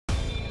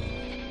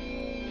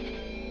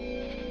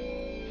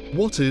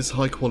What is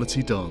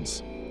high-quality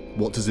dance?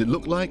 What does it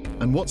look like,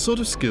 and what sort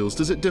of skills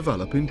does it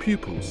develop in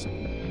pupils?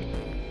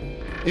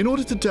 In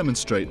order to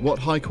demonstrate what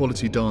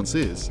high-quality dance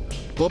is,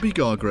 Bobby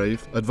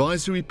Gargrave,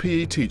 advisory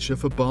PE teacher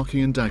for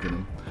Barking and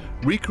Dagenham,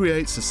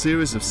 recreates a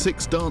series of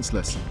 6 dance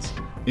lessons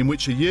in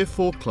which a Year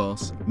 4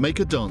 class make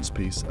a dance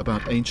piece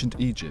about ancient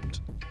Egypt.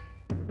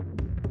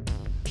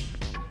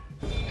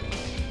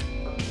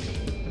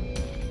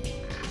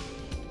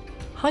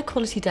 High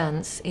quality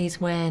dance is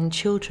when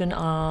children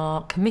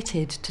are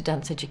committed to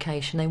dance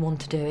education, they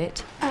want to do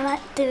it. I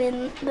like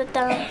doing the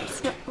dance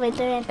that we're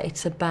doing.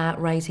 It's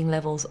about raising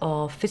levels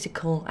of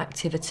physical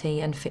activity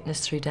and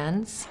fitness through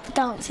dance. The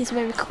dance is a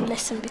very cool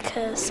lesson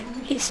because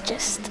it's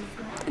just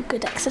a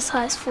good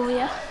exercise for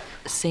you.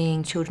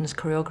 Seeing children as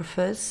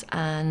choreographers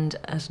and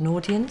as an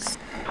audience.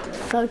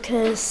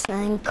 Focus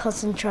and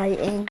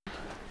concentrating.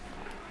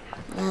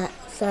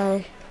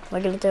 So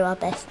we're going to do our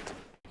best.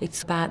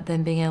 It's about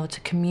them being able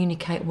to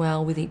communicate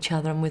well with each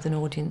other and with an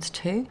audience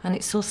too. And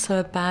it's also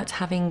about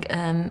having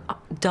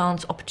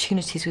dance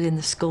opportunities within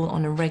the school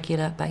on a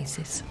regular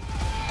basis.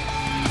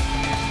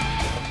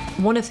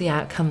 One of the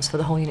outcomes for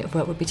the whole unit of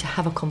work would be to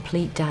have a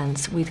complete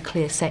dance with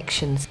clear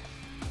sections.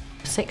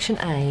 Section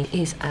A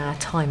is our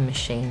time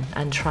machine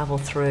and travel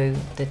through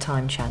the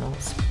time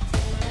channels.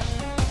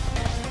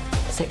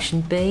 Section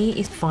B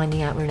is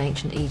finding out we're in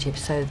ancient Egypt,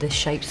 so the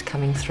shapes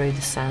coming through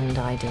the sand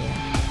idea.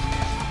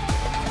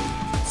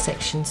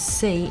 Section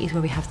C is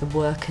where we have the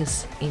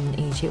workers in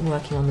Egypt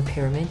working on the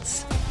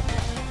pyramids.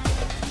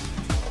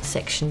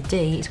 Section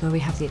D is where we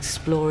have the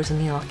explorers and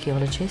the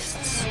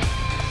archaeologists.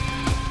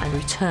 And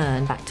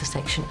return back to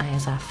Section A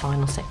as our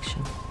final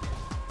section.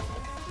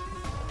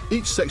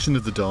 Each section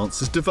of the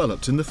dance is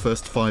developed in the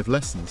first 5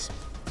 lessons,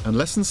 and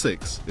Lesson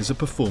 6 is a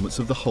performance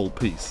of the whole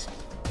piece.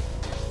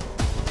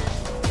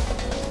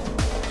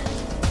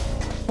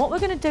 What we're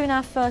going to do in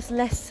our first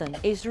lesson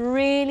is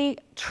really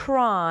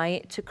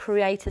try to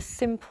create a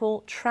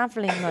simple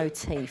travelling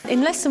motif.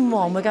 In lesson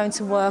 1, we're going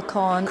to work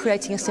on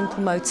creating a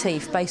simple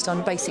motif based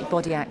on basic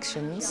body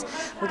actions.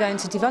 We're going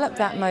to develop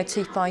that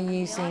motif by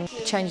using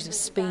the changes of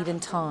speed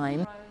and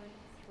time.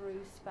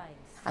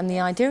 And the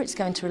idea it's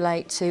going to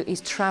relate to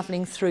is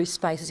travelling through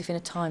space as if in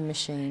a time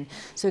machine.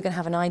 So we're going to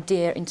have an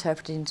idea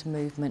interpreted into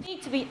movement. You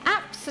need to be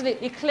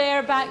absolutely clear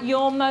about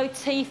your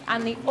motif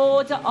and the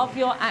order of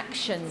your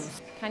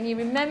actions. Can you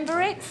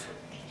remember it?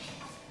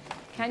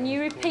 Can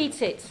you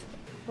repeat it?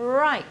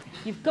 Right,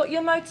 you've got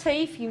your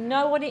motif, you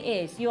know what it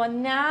is. You are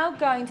now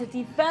going to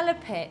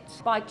develop it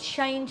by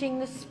changing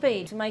the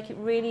speed to make it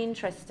really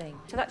interesting.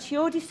 So that's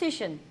your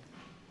decision.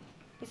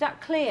 Is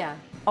that clear?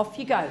 Off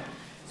you go.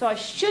 So I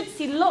should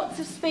see lots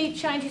of speed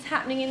changes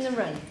happening in the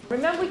room.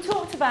 Remember we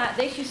talked about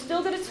this, you're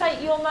still going to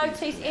take your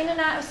motifs in and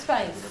out of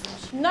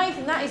space.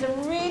 Nathan, that is a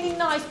really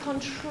nice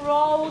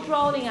controlled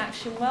rolling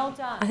action, well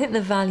done. I think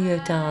the value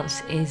of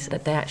dance is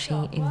that they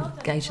actually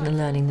engage in the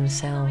learning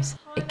themselves.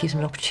 It gives them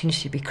an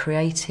opportunity to be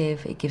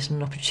creative, it gives them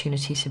an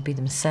opportunity to be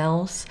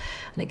themselves,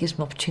 and it gives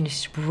them an opportunity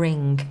to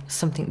bring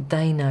something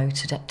they know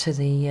to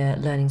the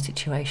learning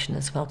situation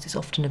as well, because it's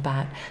often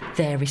about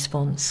their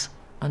response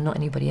and not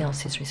anybody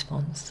else's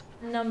response.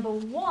 Number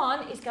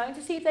 1 is going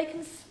to see if they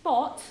can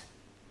spot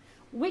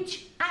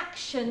which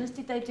actions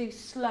did they do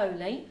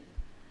slowly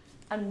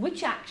and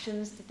which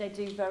actions did they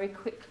do very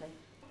quickly.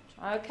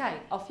 Okay,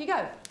 off you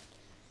go.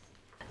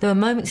 There were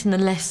moments in the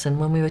lesson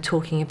when we were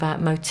talking about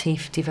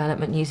motif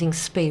development using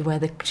speed where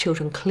the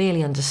children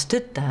clearly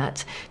understood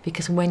that,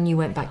 because when you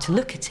went back to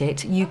look at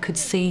it, you could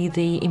see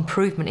the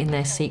improvement in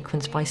their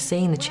sequence by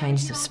seeing the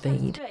changes of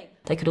speed.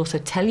 They could also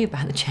tell you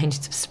about the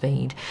changes of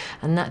speed,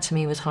 and that to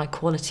me was high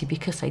quality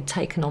because they'd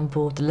taken on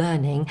board the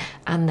learning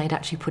and they'd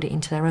actually put it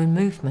into their own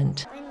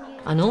movement.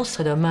 And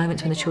also there were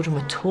moments when the children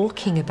were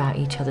talking about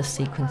each other's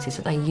sequences,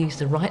 that they used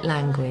the right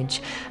language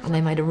and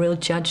they made a real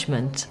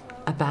judgment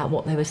about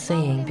what they were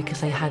seeing because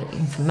they had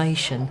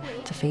information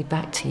to feed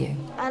back to you.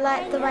 I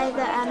like the way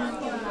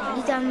that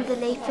you done the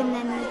leap and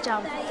then the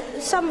jump.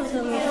 Some of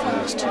them were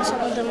fast and some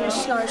of them were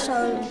slow,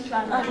 so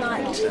I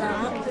liked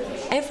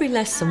that. Every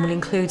lesson will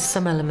include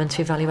some element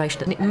of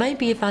evaluation, and it may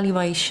be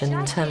evaluation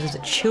in terms of the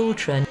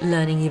children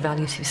learning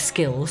evaluative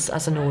skills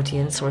as an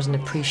audience or as an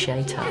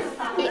appreciator.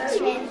 It's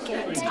really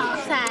good.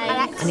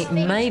 And it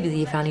may be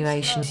the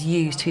evaluations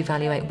used to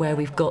evaluate where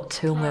we've got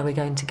to and where we're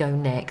going to go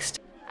next.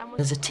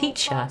 As a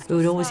teacher, we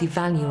would always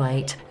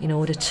evaluate in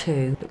order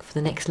to look for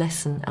the next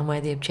lesson and where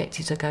the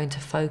objectives are going to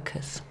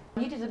focus.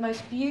 You did the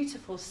most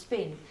beautiful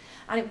spin,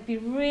 and it would be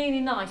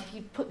really nice if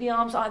you put the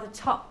arms either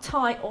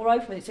tight or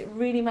open with it, so it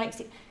really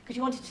makes it, because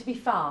you want it to be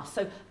fast,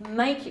 so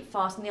make it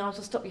fast and the arms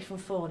will stop you from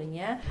falling,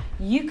 yeah?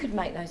 You could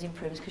make those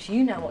improvements because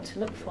you know what to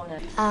look for now.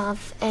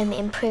 I've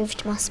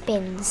improved my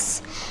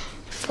spins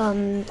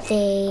from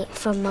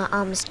my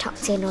arms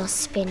tucked in or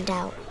spinned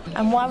out.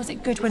 And why was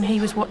it good when he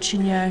was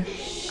watching you?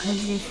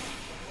 Because if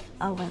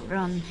I went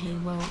wrong, he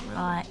will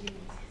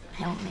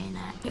help me in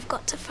that. You've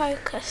got to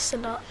focus a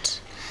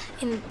lot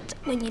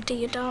when you do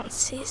your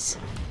dances.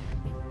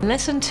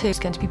 Lesson 2 is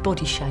going to be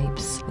body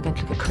shapes. We're going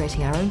to look at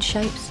creating our own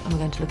shapes and we're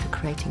going to look at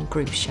creating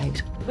group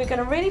shapes. We're going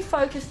to really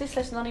focus this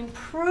lesson on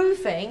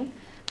improving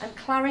and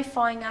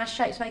clarifying our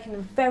shapes, making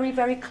them very,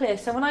 very clear.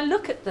 So when I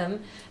look at them,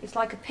 it's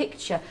like a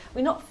picture.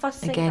 We're not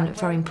fussing. Again,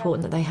 very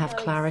important that they have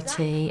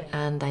clarity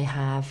and they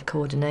have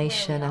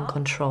coordination and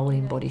control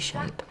in body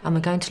shape. And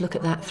we're going to look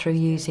at that through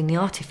using the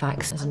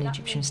artefacts as an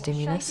Egyptian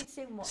stimulus.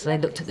 So they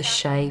looked at the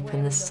shape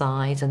and the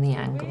size and the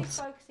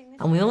angles.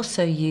 And we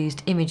also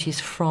used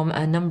images from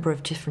a number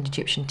of different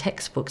Egyptian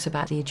textbooks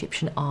about the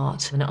Egyptian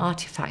art and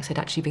artefacts they'd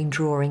actually been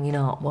drawing in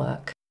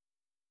artwork.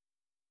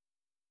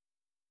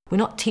 We're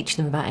not teaching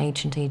them about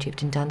ancient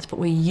Egypt in dance, but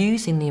we're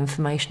using the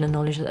information and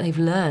knowledge that they've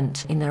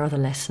learnt in their other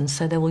lessons,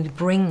 so they will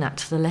bring that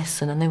to the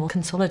lesson and they will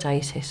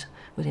consolidate it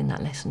within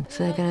that lesson.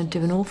 So they're going to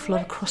do an awful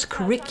lot of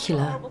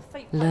cross-curricular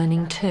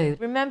learning too.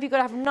 Remember, you've got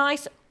to have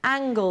nice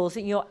angles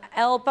in your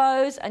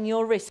elbows and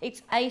your wrists.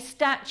 It's a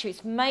statue,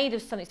 it's made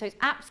of something, so it's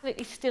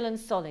absolutely still and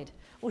solid.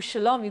 Oh,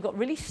 Shalom, you've got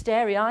really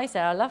starey eyes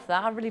there. I love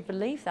that. I really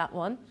believe that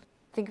one.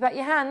 Think about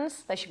your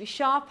hands. They should be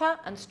sharper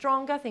and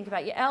stronger. Think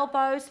about your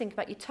elbows. Think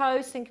about your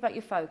toes. Think about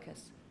your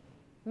focus.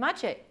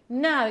 Magic.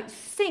 Now it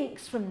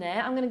sinks from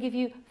there. I'm going to give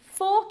you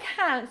 4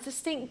 counts to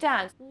sink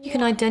down. You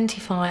can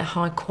identify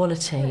high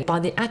quality by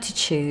the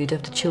attitude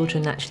of the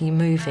children actually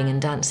moving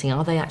and dancing.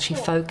 Are they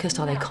actually focused?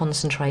 Are they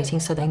concentrating?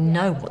 So they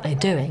know what they're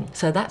doing.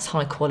 So that's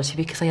high quality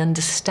because they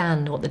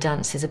understand what the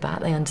dance is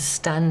about. They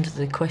understand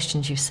the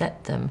questions you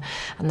set them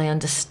and they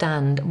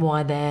understand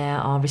why they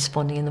are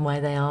responding in the way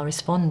they are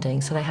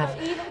responding. So they have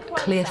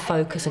clear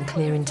focus and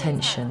clear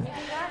intention.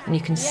 And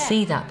you can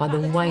see that by the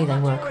way they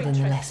work within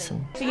the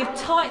lesson. So you've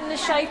tightened the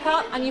shape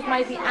up and you've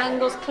made the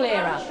angles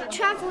clearer.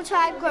 Travel to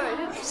our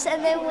groups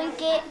and then we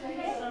get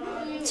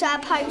to our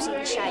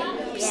posing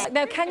shapes.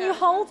 Now, can you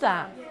hold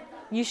that?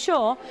 You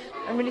sure?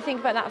 And really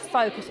think about that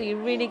focus so you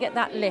really get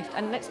that lift.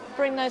 And let's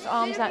bring those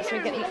arms out so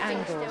we get the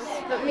angles.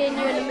 But me and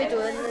you in the middle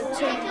and the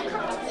two.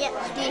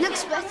 Yeah,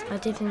 looks better. I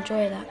did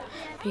enjoy that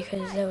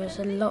because there was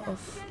a lot of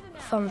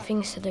fun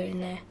things to do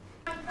in there.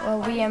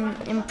 Well, we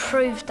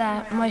improved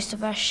most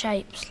of our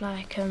shapes,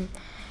 like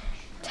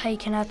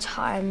taking our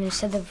time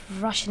instead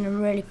of rushing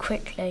them really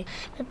quickly.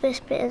 The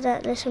best bit of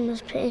that lesson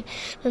was putting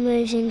the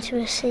moves into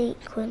a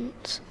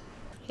sequence.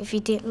 If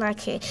you didn't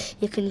like it,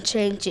 you can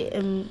change it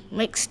and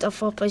make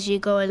stuff up as you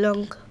go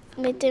along.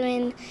 We're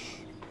doing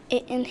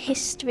it in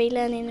history,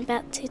 learning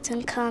about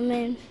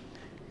Tutankhamun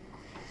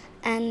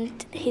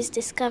and his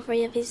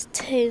discovery of his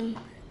tomb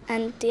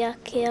and the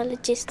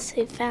archaeologists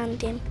who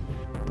found him.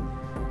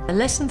 In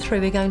lesson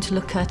 3, we're going to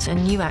look at a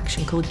new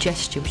action called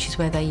gesture, which is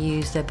where they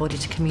use their body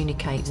to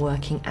communicate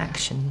working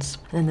actions.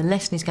 And then the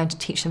lesson is going to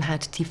teach them how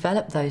to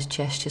develop those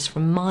gestures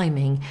from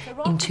miming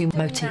into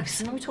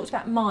motifs. When we talked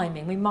about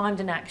miming, we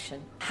mimed an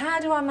action. How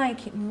do I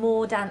make it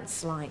more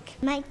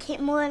dance-like? Make it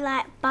more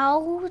like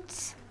bold.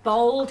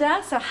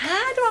 Bolder? So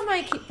how do I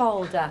make it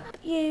bolder?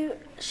 You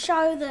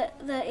show that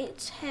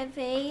it's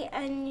heavy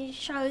and you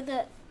show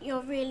that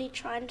you're really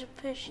trying to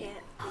push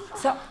it.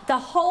 So the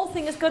whole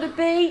thing has got to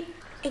be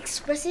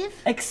expressive?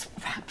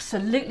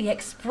 Absolutely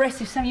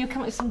expressive. Sam, you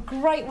come up with some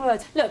great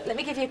words. Look, let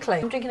me give you a clue.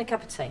 I'm drinking a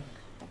cup of tea,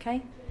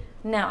 okay?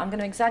 Now I'm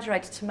going to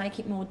exaggerate it to make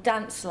it more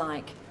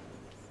dance-like.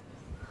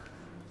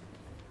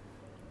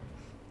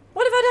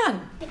 What have I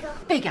done? Bigger.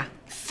 Bigger.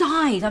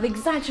 Size, I've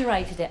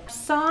exaggerated it.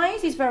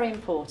 Size is very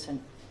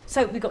important.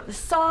 So we've got the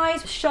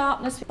size,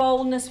 sharpness,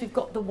 boldness, we've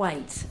got the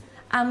weight.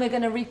 And we're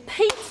going to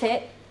repeat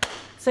it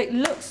so it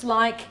looks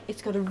like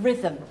it's got a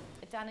rhythm.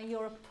 Dana,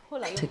 you're a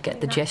puller. To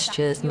get the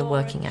gestures and the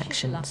working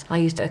actions. I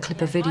used a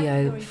clip of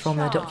video from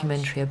a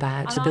documentary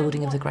about the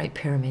building of the Great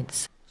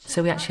Pyramids.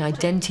 So we actually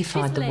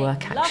identified the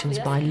work actions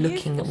by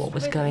looking at what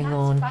was going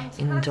on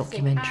in the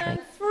documentary.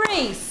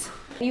 Freeze!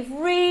 You've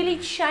really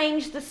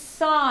changed the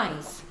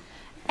size.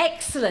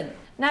 Excellent.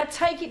 Now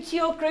take it to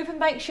your group and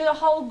make sure the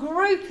whole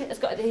group has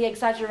got the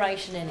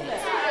exaggeration in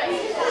it.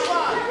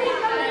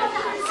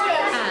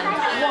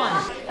 And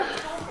 1.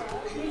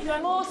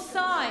 More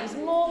size,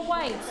 more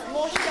weight,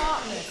 more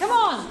sharpness. Come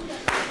on.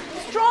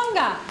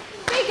 Stronger,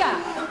 bigger.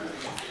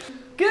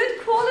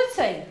 Good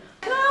quality.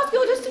 Can I ask you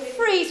all just to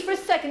freeze for a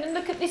second and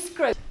look at this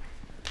group?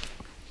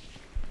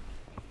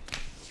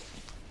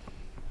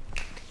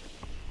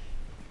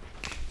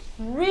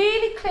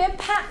 Really clear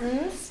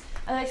patterns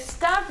and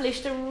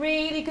established a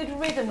really good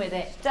rhythm with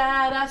it.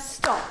 Da-da,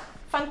 stop.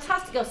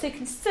 Fantastic. So you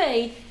can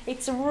see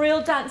it's a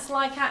real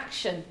dance-like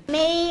action.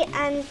 Me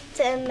and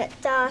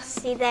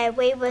Darcy there,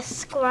 we were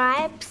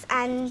scribes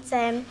and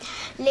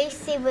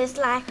Lucy was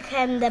like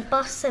the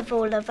boss of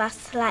all of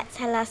us to like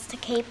tell us to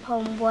keep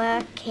on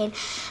working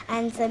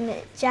and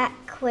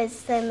Jack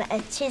was a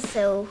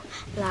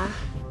chiseler.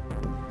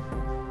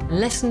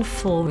 Lesson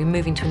 4, we're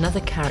moving to another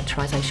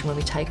characterisation where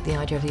we take the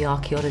idea of the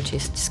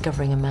archaeologist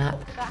discovering a map,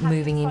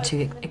 moving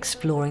into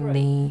exploring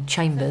the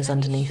chambers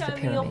underneath the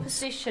pyramids. Your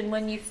position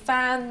when you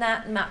found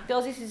that map.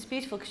 Girls, this is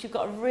beautiful because you've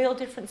got a real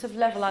difference of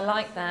level. I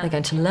like that. They're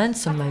going to learn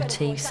some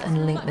motifs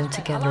and link them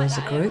together as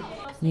a group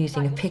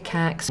using a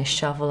pickaxe, a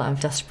shovel and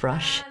a dust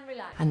brush.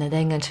 And they're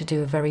then going to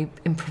do a very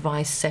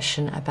improvised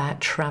session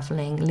about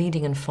travelling,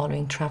 leading and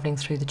following, travelling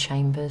through the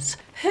chambers.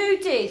 Who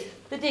did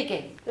the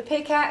digging, the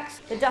pickaxe,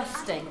 the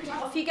dusting?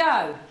 Off you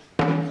go.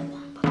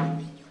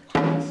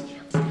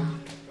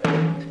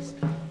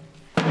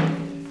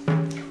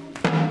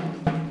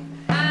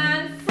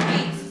 And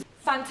freeze.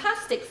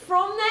 Fantastic.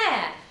 From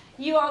there,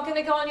 you are going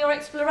to go on your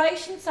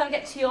exploration, so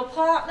get to your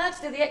partner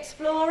to do the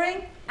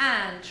exploring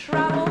and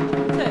travel 2,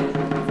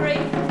 3,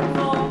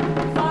 4,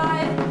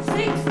 5,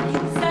 6,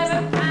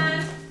 7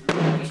 and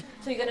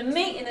so you're going to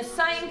meet in the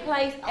same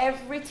place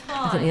every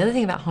time. I think the other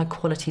thing about high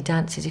quality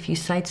dance is if you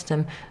say to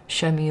them,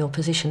 show me your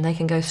position, they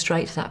can go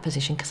straight to that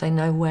position because they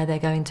know where they're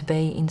going to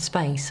be in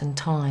space and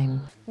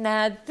time.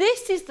 Now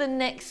this is the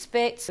next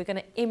bit. We're going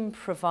to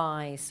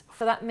improvise.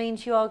 So that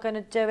means you are going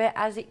to do it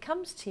as it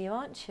comes to you,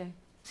 aren't you?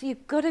 So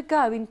you've got to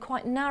go in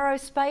quite narrow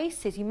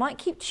spaces. You might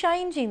keep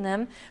changing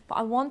them, but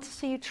I want to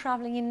see you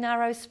travelling in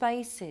narrow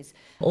spaces.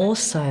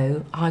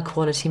 Also, high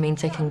quality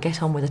means they can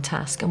get on with a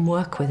task and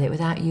work with it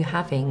without you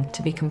having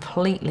to be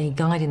completely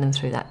guiding them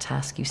through that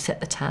task. You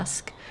set the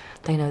task,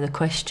 they know the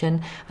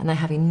question, and they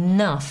have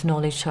enough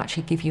knowledge to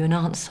actually give you an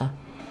answer.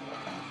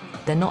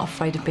 They're not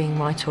afraid of being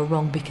right or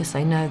wrong because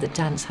they know that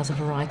dance has a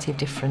variety of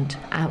different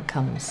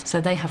outcomes. So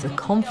they have the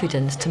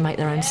confidence to make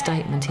their own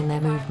statement in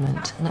their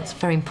movement. And that's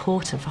very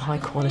important for high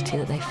quality,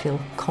 that they feel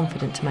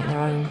confident to make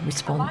their own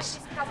response.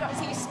 I like to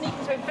see you sneaking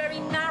through a very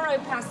narrow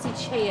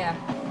passage here.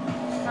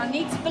 I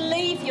need to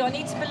believe you. I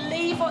need to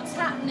believe what's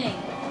happening.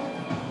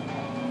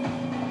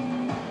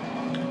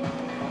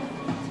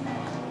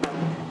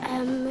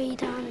 We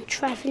done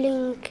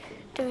travelling,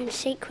 doing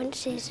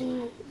sequences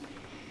and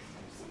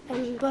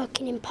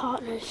working in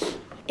partners.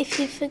 If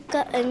you've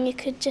forgotten, you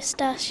could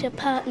just ask your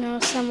partner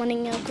or someone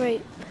in your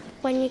group.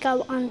 When you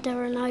go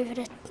under and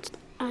over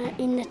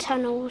in the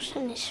tunnels,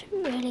 and it's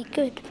really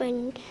good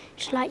when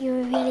it's like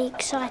you're really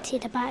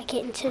excited about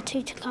getting to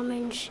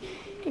Tutankhamun.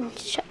 And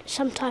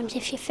sometimes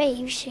if you're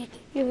thieves,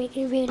 you're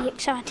really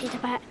excited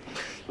about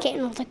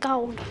getting all the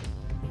gold.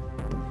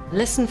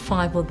 Lesson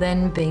 5 will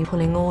then be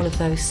pulling all of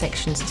those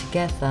sections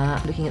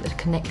together, looking at the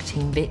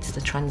connecting bits,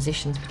 the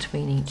transitions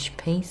between each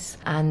piece,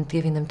 and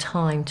giving them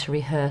time to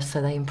rehearse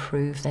so they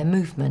improve their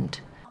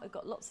movement.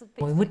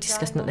 We would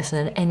discuss in that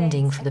lesson an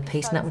ending for the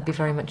piece, and that would be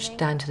very much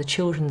down to the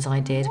children's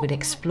ideas. We'd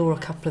explore a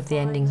couple of the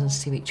endings and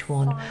see which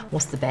one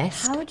was the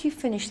best. How would you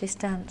finish this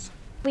dance?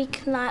 We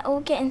can all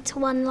get into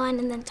one line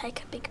and then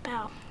take a big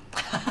bow.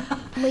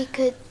 We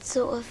could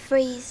sort of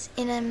freeze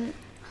in a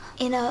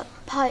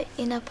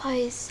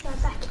pose. Go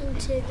back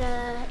into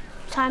the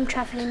time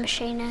travelling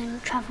machine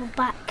and travel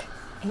back.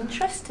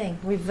 Interesting.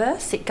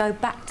 Reverse it, go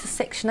back to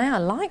section A. I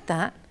like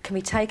that. Can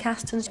we take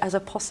Aston's as a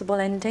possible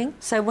ending?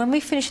 So when we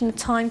finish in the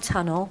time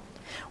tunnel,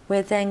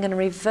 we're then going to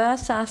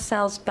reverse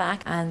ourselves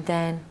back and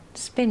then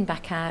spin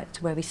back out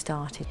to where we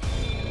started.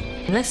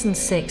 Lesson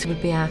 6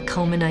 would be our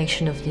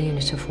culmination of the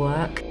unit of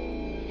work.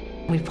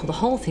 We'd pull the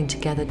whole thing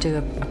together, do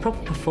a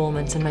proper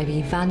performance and maybe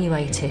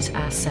evaluate it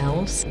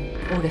ourselves,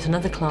 or get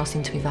another class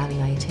in to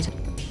evaluate it.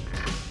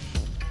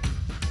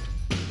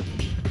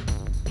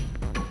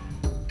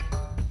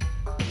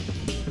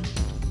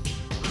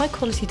 High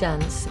quality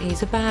dance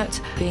is about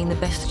being the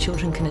best the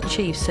children can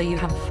achieve, so you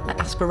have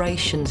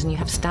aspirations and you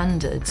have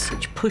standards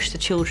which push the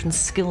children's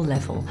skill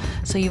level.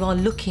 So you are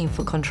looking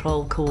for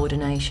control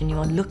coordination, you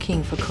are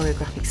looking for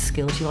choreographic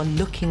skills, you are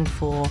looking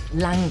for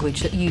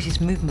language that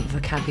uses movement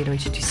vocabulary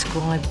to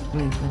describe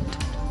movement.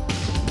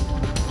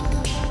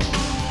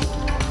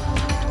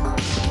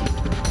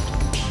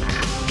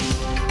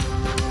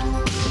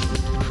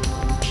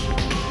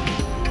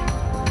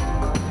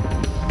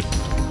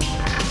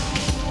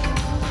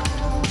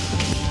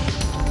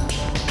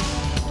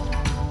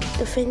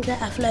 The thing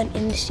that I've learned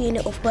in this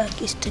unit of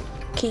work is to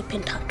keep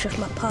in touch with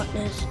my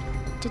partners.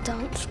 To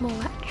dance more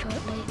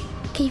accurately.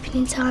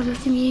 Keeping in time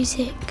with the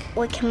music.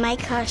 We can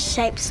make our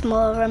shapes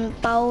more and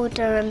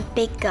bolder and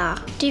bigger.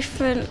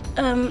 Different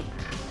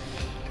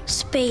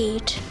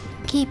speed.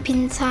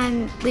 Keeping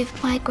time with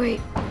my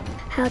group.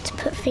 How to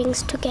put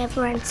things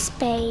together and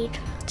speed.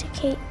 To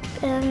keep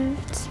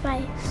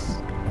space.